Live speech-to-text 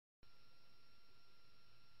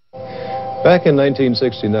Back in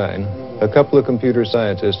 1969, a couple of computer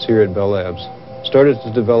scientists here at Bell Labs started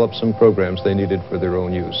to develop some programs they needed for their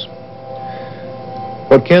own use.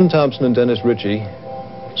 What Ken Thompson and Dennis Ritchie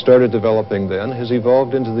started developing then has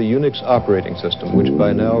evolved into the UNIX operating system, which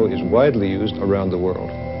by now is widely used around the world.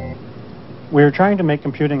 We were trying to make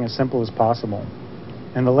computing as simple as possible.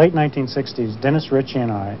 In the late 1960s, Dennis Ritchie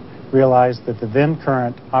and I realized that the then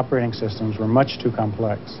current operating systems were much too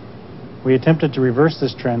complex. We attempted to reverse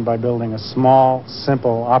this trend by building a small,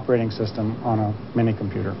 simple operating system on a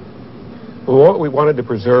mini-computer. Well, what we wanted to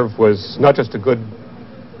preserve was not just a good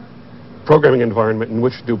programming environment in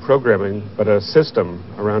which to do programming, but a system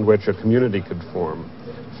around which a community could form,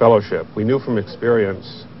 fellowship. We knew from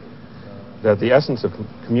experience that the essence of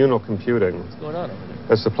communal computing,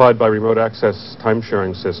 as supplied by remote access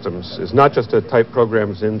time-sharing systems, is not just to type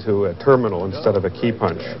programs into a terminal instead of a key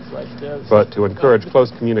punch, but to encourage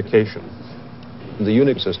close communication. The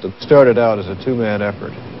UNIX system started out as a two-man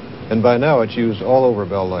effort, and by now it's used all over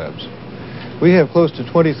Bell Labs. We have close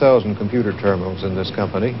to 20,000 computer terminals in this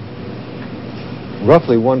company,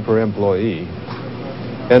 roughly one per employee,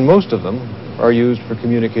 and most of them are used for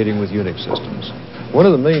communicating with UNIX systems. One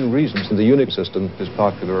of the main reasons the UNIX system is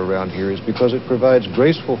popular around here is because it provides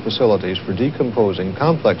graceful facilities for decomposing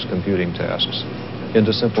complex computing tasks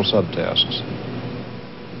into simple subtasks.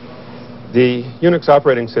 The UNIX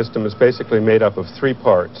operating system is basically made up of three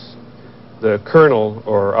parts. The kernel,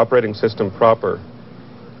 or operating system proper,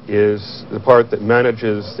 is the part that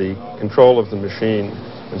manages the control of the machine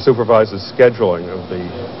and supervises scheduling of the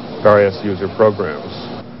various user programs.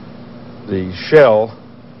 The shell,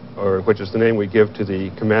 which is the name we give to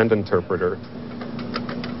the command interpreter,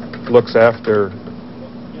 looks after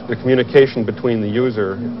the communication between the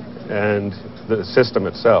user and the system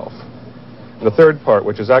itself. And the third part,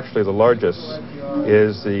 which is actually the largest,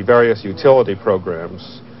 is the various utility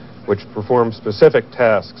programs, which perform specific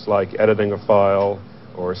tasks like editing a file,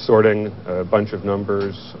 or sorting a bunch of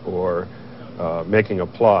numbers, or making a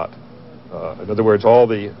plot. In other words, all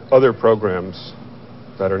the other programs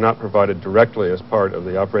that are not provided directly as part of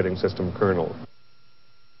the operating system kernel.